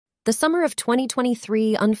The summer of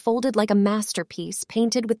 2023 unfolded like a masterpiece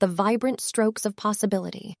painted with the vibrant strokes of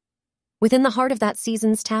possibility. Within the heart of that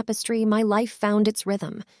season's tapestry, my life found its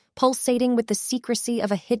rhythm, pulsating with the secrecy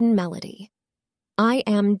of a hidden melody. I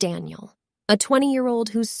am Daniel, a 20-year-old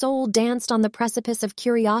whose soul danced on the precipice of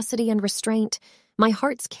curiosity and restraint, my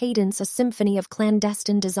heart's cadence a symphony of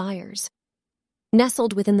clandestine desires.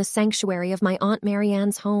 Nestled within the sanctuary of my Aunt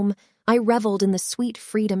Marianne's home, I reveled in the sweet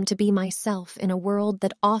freedom to be myself in a world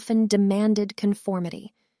that often demanded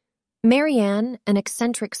conformity. Marianne, an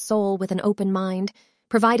eccentric soul with an open mind,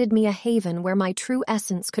 provided me a haven where my true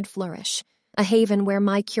essence could flourish, a haven where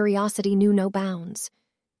my curiosity knew no bounds.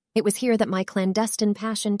 It was here that my clandestine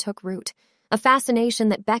passion took root, a fascination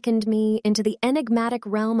that beckoned me into the enigmatic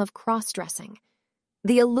realm of crossdressing.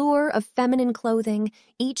 The allure of feminine clothing,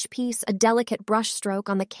 each piece a delicate brushstroke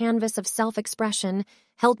on the canvas of self-expression,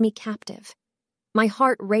 held me captive. My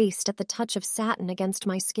heart raced at the touch of satin against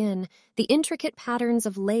my skin, the intricate patterns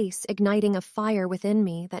of lace igniting a fire within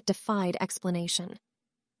me that defied explanation.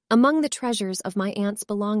 Among the treasures of my aunt's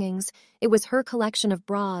belongings, it was her collection of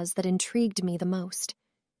bras that intrigued me the most.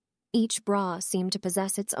 Each bra seemed to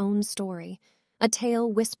possess its own story, a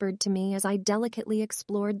tale whispered to me as I delicately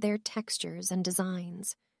explored their textures and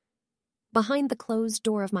designs. Behind the closed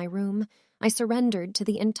door of my room, I surrendered to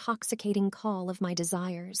the intoxicating call of my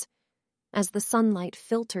desires. As the sunlight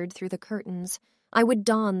filtered through the curtains, I would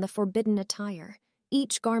don the forbidden attire,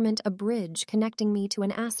 each garment a bridge connecting me to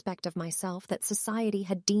an aspect of myself that society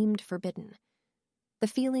had deemed forbidden. The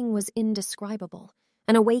feeling was indescribable,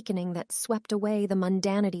 an awakening that swept away the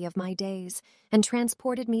mundanity of my days and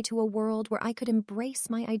transported me to a world where I could embrace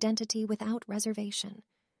my identity without reservation.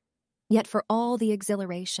 Yet for all the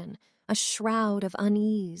exhilaration, a shroud of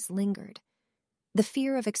unease lingered. The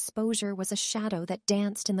fear of exposure was a shadow that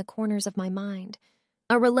danced in the corners of my mind,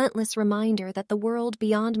 a relentless reminder that the world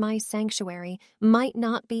beyond my sanctuary might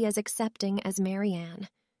not be as accepting as Marianne.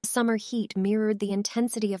 Summer heat mirrored the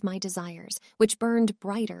intensity of my desires, which burned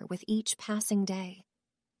brighter with each passing day.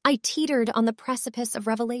 I teetered on the precipice of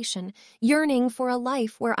revelation, yearning for a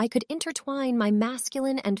life where I could intertwine my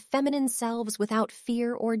masculine and feminine selves without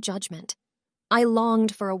fear or judgment. I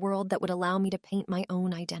longed for a world that would allow me to paint my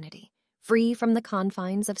own identity, free from the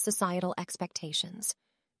confines of societal expectations.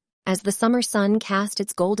 As the summer sun cast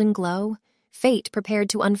its golden glow, fate prepared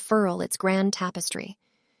to unfurl its grand tapestry.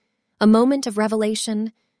 A moment of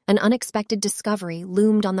revelation, an unexpected discovery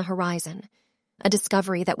loomed on the horizon, a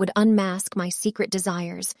discovery that would unmask my secret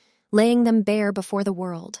desires, laying them bare before the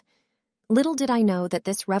world. Little did I know that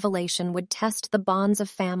this revelation would test the bonds of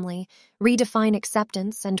family, redefine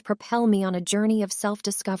acceptance, and propel me on a journey of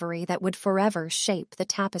self-discovery that would forever shape the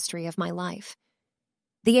tapestry of my life.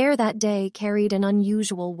 The air that day carried an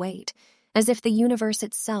unusual weight, as if the universe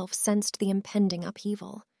itself sensed the impending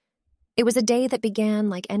upheaval. It was a day that began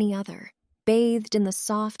like any other, bathed in the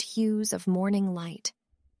soft hues of morning light.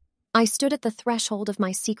 I stood at the threshold of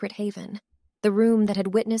my secret haven, the room that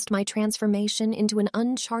had witnessed my transformation into an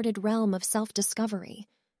uncharted realm of self-discovery.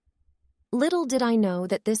 Little did I know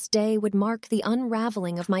that this day would mark the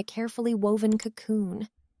unraveling of my carefully woven cocoon.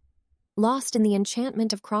 Lost in the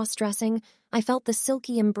enchantment of cross-dressing, I felt the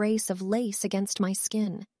silky embrace of lace against my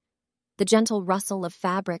skin. The gentle rustle of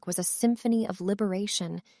fabric was a symphony of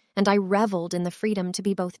liberation, and I reveled in the freedom to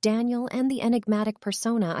be both Daniel and the enigmatic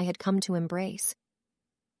persona I had come to embrace.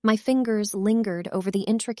 My fingers lingered over the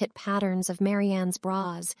intricate patterns of Marianne's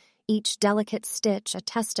bras, each delicate stitch a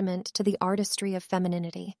testament to the artistry of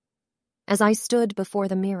femininity. As I stood before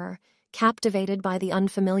the mirror, captivated by the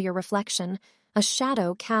unfamiliar reflection, a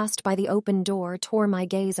shadow cast by the open door tore my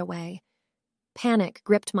gaze away. Panic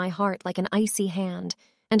gripped my heart like an icy hand,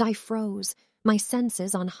 and I froze, my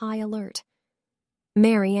senses on high alert.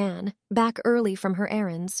 Marianne, back early from her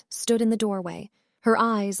errands, stood in the doorway, her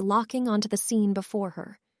eyes locking onto the scene before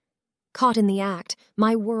her. Caught in the act,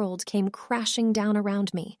 my world came crashing down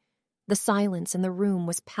around me. The silence in the room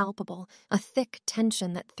was palpable, a thick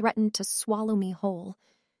tension that threatened to swallow me whole.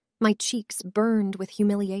 My cheeks burned with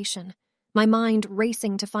humiliation, my mind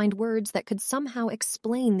racing to find words that could somehow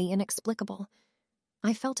explain the inexplicable.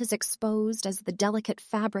 I felt as exposed as the delicate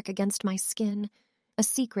fabric against my skin, a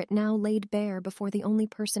secret now laid bare before the only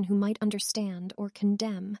person who might understand or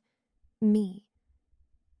condemn, me.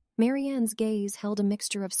 Marianne's gaze held a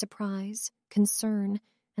mixture of surprise, concern,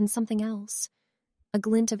 and something else, a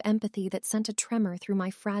glint of empathy that sent a tremor through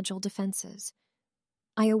my fragile defenses.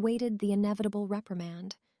 I awaited the inevitable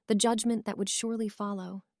reprimand, the judgment that would surely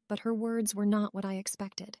follow, but her words were not what I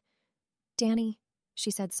expected. "Danny,"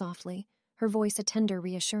 she said softly, her voice a tender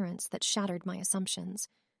reassurance that shattered my assumptions.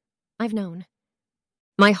 "I've known."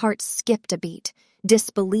 My heart skipped a beat,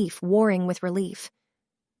 disbelief warring with relief.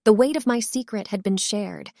 The weight of my secret had been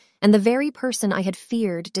shared, and the very person I had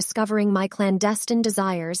feared discovering my clandestine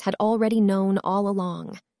desires had already known all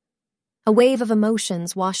along. A wave of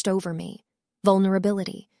emotions washed over me: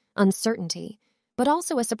 vulnerability, uncertainty, but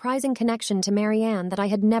also a surprising connection to Marianne that I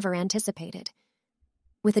had never anticipated.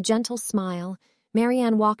 With a gentle smile,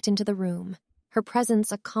 Marianne walked into the room, her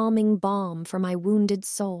presence a calming balm for my wounded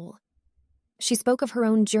soul. She spoke of her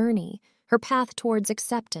own journey, her path towards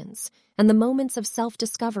acceptance, and the moments of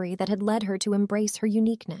self-discovery that had led her to embrace her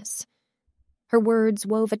uniqueness. Her words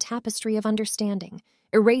wove a tapestry of understanding,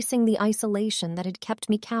 erasing the isolation that had kept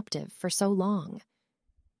me captive for so long.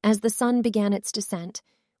 As the sun began its descent,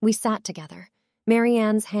 we sat together,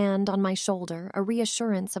 Marianne's hand on my shoulder, a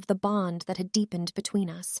reassurance of the bond that had deepened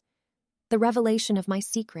between us. The revelation of my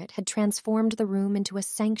secret had transformed the room into a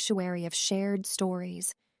sanctuary of shared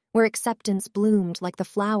stories, where acceptance bloomed like the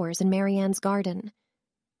flowers in Marianne's garden.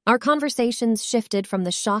 Our conversations shifted from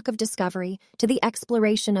the shock of discovery to the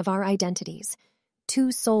exploration of our identities,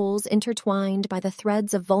 two souls intertwined by the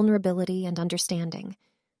threads of vulnerability and understanding.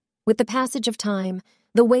 With the passage of time,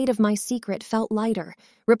 the weight of my secret felt lighter,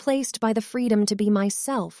 replaced by the freedom to be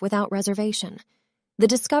myself without reservation. The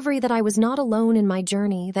discovery that I was not alone in my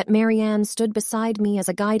journey, that Marianne stood beside me as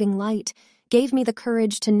a guiding light, gave me the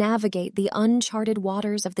courage to navigate the uncharted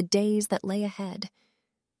waters of the days that lay ahead.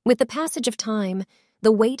 With the passage of time,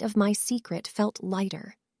 the weight of my secret felt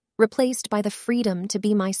lighter, replaced by the freedom to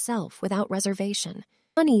be myself without reservation.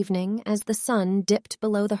 One evening, as the sun dipped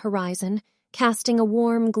below the horizon, casting a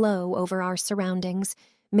warm glow over our surroundings,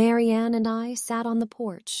 Marianne and I sat on the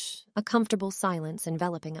porch, a comfortable silence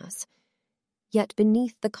enveloping us. Yet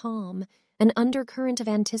beneath the calm, an undercurrent of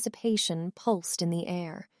anticipation pulsed in the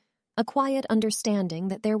air, a quiet understanding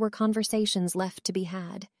that there were conversations left to be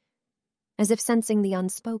had. As if sensing the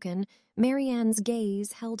unspoken, Marianne's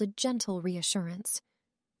gaze held a gentle reassurance.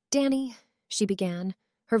 "Danny," she began,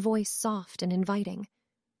 her voice soft and inviting,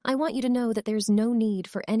 "I want you to know that there's no need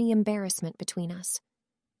for any embarrassment between us."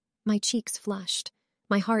 My cheeks flushed,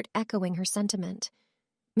 my heart echoing her sentiment.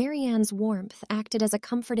 Marianne's warmth acted as a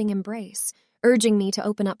comforting embrace, urging me to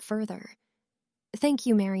open up further. "Thank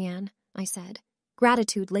you, Marianne," I said,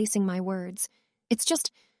 gratitude lacing my words. "It's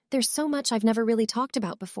just, there's so much I've never really talked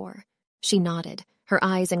about before." She nodded, her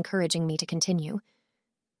eyes encouraging me to continue.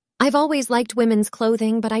 "I've always liked women's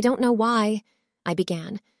clothing, but I don't know why," I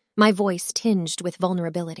began, my voice tinged with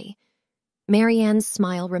vulnerability. Marianne's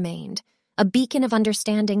smile remained, a beacon of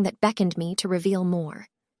understanding that beckoned me to reveal more.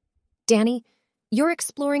 "Danny, you're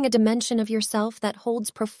exploring a dimension of yourself that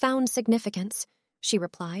holds profound significance," she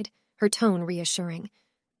replied, her tone reassuring.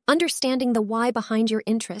 "Understanding the why behind your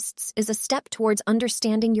interests is a step towards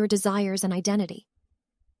understanding your desires and identity."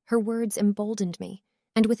 Her words emboldened me,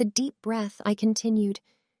 and with a deep breath I continued,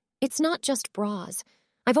 "It's not just bras.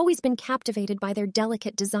 I've always been captivated by their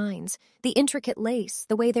delicate designs, the intricate lace,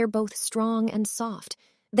 the way they're both strong and soft.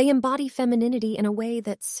 They embody femininity in a way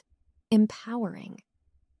that's empowering."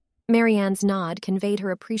 Marianne's nod conveyed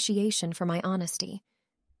her appreciation for my honesty.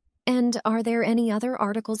 "And are there any other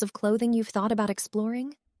articles of clothing you've thought about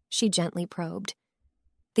exploring?" she gently probed.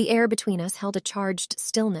 The air between us held a charged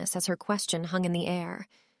stillness as her question hung in the air.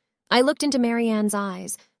 I looked into Marianne's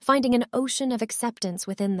eyes, finding an ocean of acceptance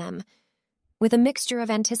within them. With a mixture of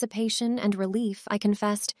anticipation and relief, I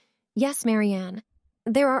confessed, "Yes, Marianne,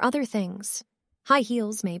 there are other things. High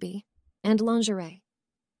heels, maybe, and lingerie."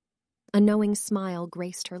 A knowing smile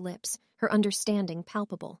graced her lips, her understanding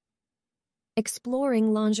palpable.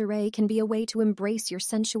 "Exploring lingerie can be a way to embrace your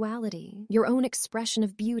sensuality, your own expression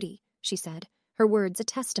of beauty," she said, her words a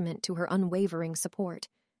testament to her unwavering support.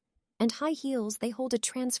 "And high heels, they hold a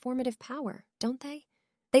transformative power, don't they?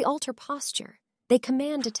 They alter posture. They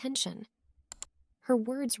command attention." Her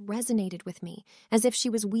words resonated with me, as if she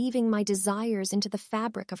was weaving my desires into the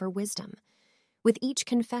fabric of her wisdom. With each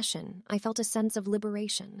confession, I felt a sense of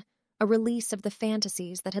liberation, a release of the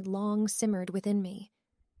fantasies that had long simmered within me.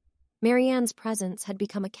 Marianne's presence had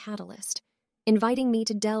become a catalyst, inviting me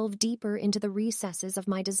to delve deeper into the recesses of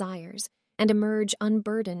my desires and emerge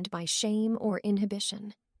unburdened by shame or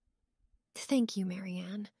inhibition. "Thank you,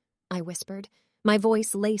 Marianne," I whispered, my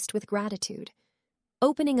voice laced with gratitude.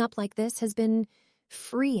 "Opening up like this has been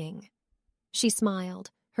freeing." She smiled,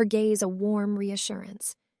 her gaze a warm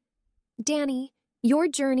reassurance. "Danny, your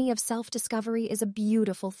journey of self-discovery is a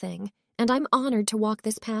beautiful thing, and I'm honored to walk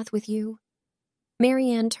this path with you."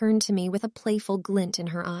 Marianne turned to me with a playful glint in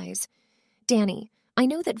her eyes. "Danny, I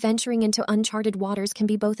know that venturing into uncharted waters can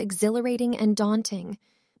be both exhilarating and daunting,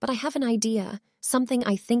 but I have an idea, something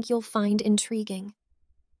I think you'll find intriguing."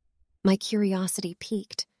 My curiosity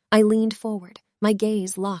piqued. I leaned forward, my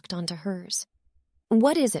gaze locked onto hers.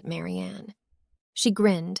 "What is it, Marianne?" She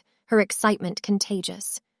grinned, her excitement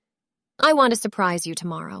contagious. "I want to surprise you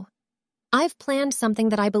tomorrow. I've planned something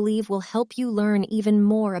that I believe will help you learn even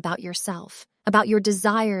more about yourself, about your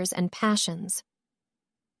desires and passions."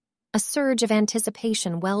 A surge of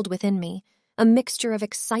anticipation welled within me, a mixture of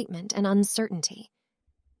excitement and uncertainty.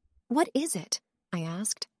 "What is it?" I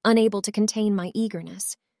asked, unable to contain my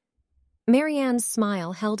eagerness. Marianne's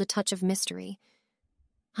smile held a touch of mystery.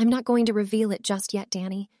 "I'm not going to reveal it just yet,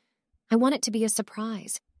 Danny. I want it to be a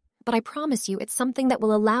surprise, but I promise you it's something that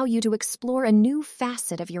will allow you to explore a new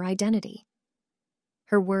facet of your identity."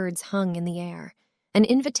 Her words hung in the air, an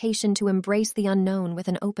invitation to embrace the unknown with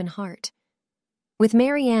an open heart. With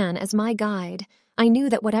Marianne as my guide, I knew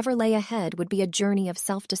that whatever lay ahead would be a journey of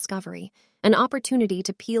self-discovery, an opportunity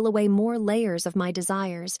to peel away more layers of my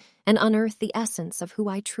desires and unearth the essence of who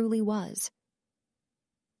I truly was.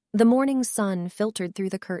 The morning sun filtered through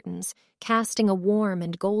the curtains, casting a warm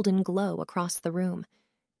and golden glow across the room.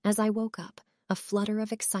 As I woke up, a flutter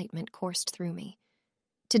of excitement coursed through me.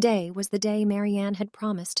 Today was the day Marianne had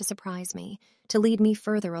promised to surprise me, to lead me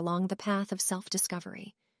further along the path of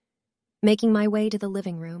self-discovery. Making my way to the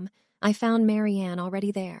living room, I found Marianne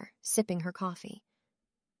already there, sipping her coffee.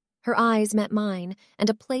 Her eyes met mine, and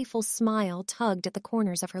a playful smile tugged at the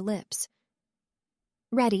corners of her lips.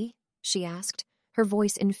 "Ready?" she asked, her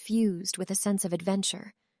voice infused with a sense of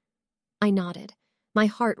adventure. I nodded, my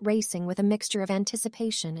heart racing with a mixture of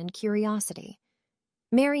anticipation and curiosity.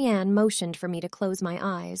 Marianne motioned for me to close my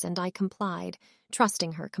eyes, and I complied,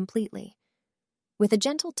 trusting her completely. With a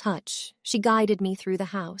gentle touch, she guided me through the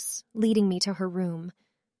house, leading me to her room.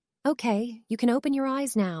 "Okay, you can open your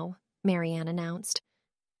eyes now," Marianne announced.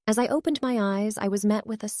 As I opened my eyes, I was met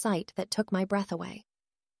with a sight that took my breath away.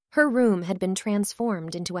 Her room had been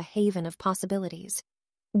transformed into a haven of possibilities.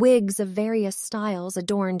 Wigs of various styles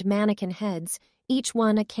adorned mannequin heads, each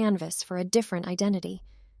one a canvas for a different identity.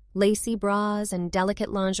 Lacy bras and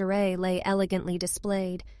delicate lingerie lay elegantly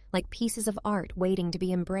displayed, like pieces of art waiting to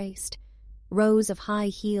be embraced. Rows of high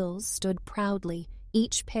heels stood proudly,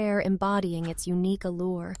 each pair embodying its unique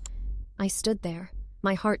allure. I stood there,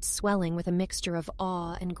 my heart swelling with a mixture of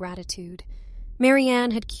awe and gratitude.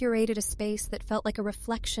 Marianne had curated a space that felt like a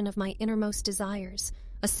reflection of my innermost desires,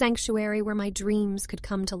 a sanctuary where my dreams could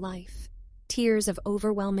come to life. Tears of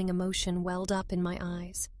overwhelming emotion welled up in my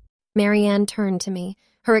eyes. Marianne turned to me,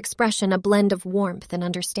 her expression a blend of warmth and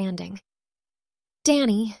understanding.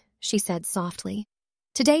 "Danny," she said softly,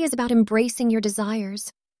 "today is about embracing your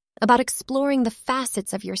desires, about exploring the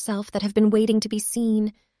facets of yourself that have been waiting to be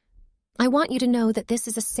seen. I want you to know that this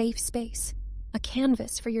is a safe space, a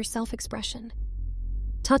canvas for your self-expression."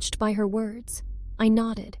 Touched by her words, I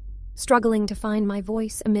nodded, struggling to find my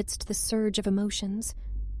voice amidst the surge of emotions.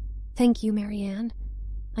 "Thank you, Marianne.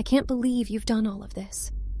 I can't believe you've done all of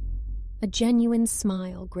this." A genuine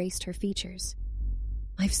smile graced her features.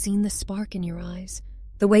 "I've seen the spark in your eyes,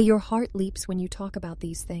 the way your heart leaps when you talk about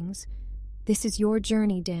these things. This is your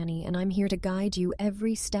journey, Danny, and I'm here to guide you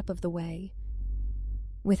every step of the way."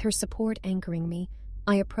 With her support anchoring me,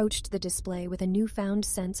 I approached the display with a newfound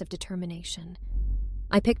sense of determination.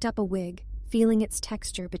 I picked up a wig, feeling its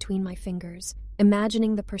texture between my fingers,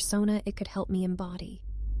 imagining the persona it could help me embody.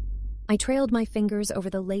 I trailed my fingers over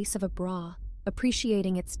the lace of a bra,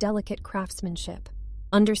 appreciating its delicate craftsmanship,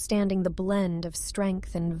 understanding the blend of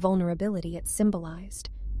strength and vulnerability it symbolized.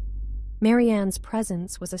 Marianne's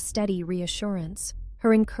presence was a steady reassurance,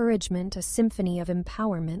 her encouragement a symphony of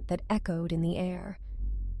empowerment that echoed in the air.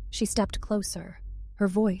 She stepped closer, her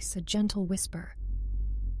voice a gentle whisper.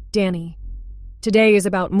 "Danny, today is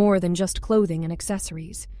about more than just clothing and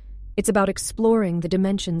accessories. It's about exploring the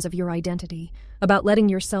dimensions of your identity, about letting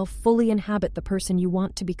yourself fully inhabit the person you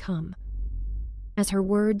want to become." As her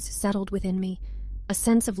words settled within me, a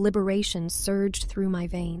sense of liberation surged through my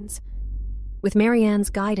veins. With Marianne's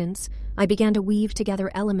guidance, I began to weave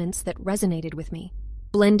together elements that resonated with me,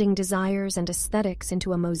 blending desires and aesthetics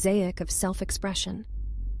into a mosaic of self-expression.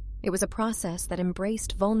 It was a process that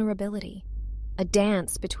embraced vulnerability, a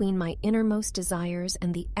dance between my innermost desires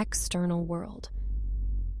and the external world.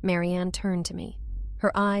 Marianne turned to me,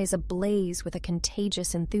 her eyes ablaze with a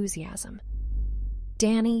contagious enthusiasm.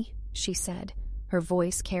 "Danny," she said, her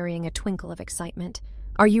voice carrying a twinkle of excitement,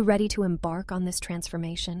 "are you ready to embark on this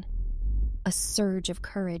transformation?" A surge of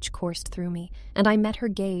courage coursed through me, and I met her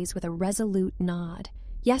gaze with a resolute nod.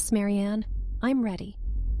 "Yes, Marianne, I'm ready."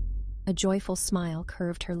 A joyful smile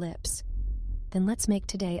curved her lips. "Then let's make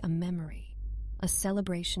today a memory, a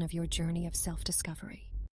celebration of your journey of self-discovery."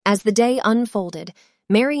 As the day unfolded,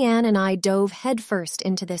 Marianne and I dove headfirst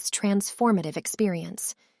into this transformative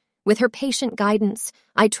experience. With her patient guidance,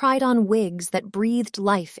 I tried on wigs that breathed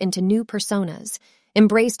life into new personas,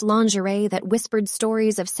 embraced lingerie that whispered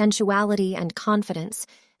stories of sensuality and confidence,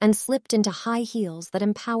 and slipped into high heels that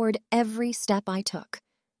empowered every step I took.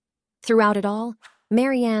 Throughout it all,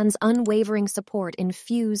 Marianne's unwavering support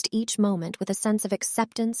infused each moment with a sense of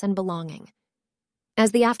acceptance and belonging.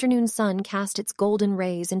 As the afternoon sun cast its golden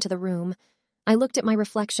rays into the room, I looked at my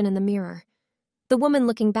reflection in the mirror. The woman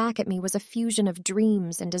looking back at me was a fusion of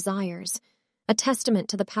dreams and desires, a testament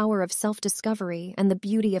to the power of self-discovery and the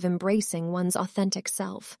beauty of embracing one's authentic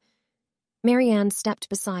self. Marianne stepped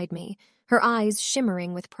beside me, her eyes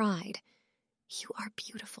shimmering with pride. "You are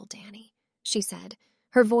beautiful, Danny," she said,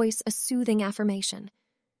 her voice a soothing affirmation.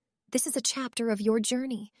 "This is a chapter of your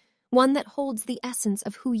journey, one that holds the essence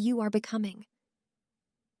of who you are becoming."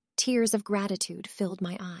 Tears of gratitude filled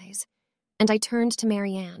my eyes, and I turned to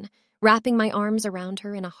Marianne, wrapping my arms around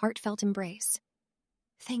her in a heartfelt embrace.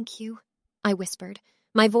 "Thank you," I whispered,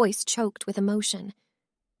 my voice choked with emotion.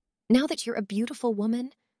 "Now that you're a beautiful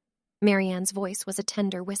woman," Marianne's voice was a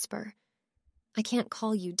tender whisper, "I can't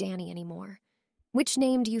call you Danny anymore. Which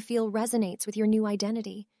name do you feel resonates with your new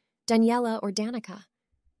identity, Daniela or Danica?"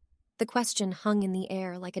 The question hung in the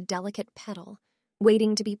air like a delicate petal,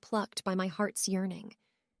 waiting to be plucked by my heart's yearning.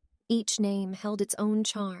 Each name held its own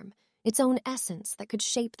charm, its own essence that could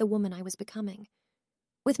shape the woman I was becoming.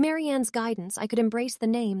 With Marianne's guidance, I could embrace the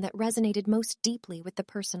name that resonated most deeply with the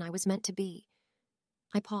person I was meant to be.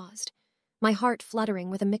 I paused, my heart fluttering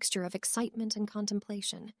with a mixture of excitement and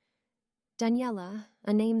contemplation. Daniela,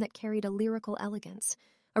 a name that carried a lyrical elegance,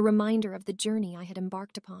 a reminder of the journey I had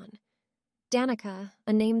embarked upon. Danica,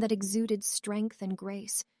 a name that exuded strength and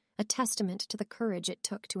grace, a testament to the courage it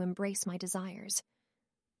took to embrace my desires.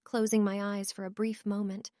 Closing my eyes for a brief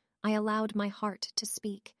moment, I allowed my heart to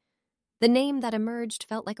speak. The name that emerged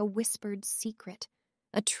felt like a whispered secret,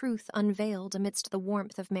 a truth unveiled amidst the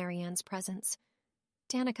warmth of Marianne's presence.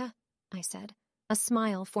 "Danica," I said, a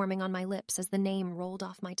smile forming on my lips as the name rolled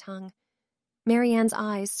off my tongue. Marianne's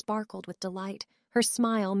eyes sparkled with delight, her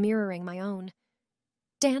smile mirroring my own.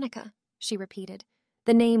 "Danica," she repeated,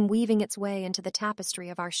 the name weaving its way into the tapestry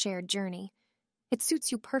of our shared journey. "It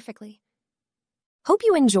suits you perfectly." Hope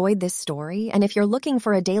you enjoyed this story, and if you're looking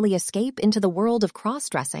for a daily escape into the world of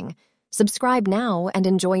cross-dressing, subscribe now and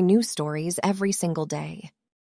enjoy new stories every single day.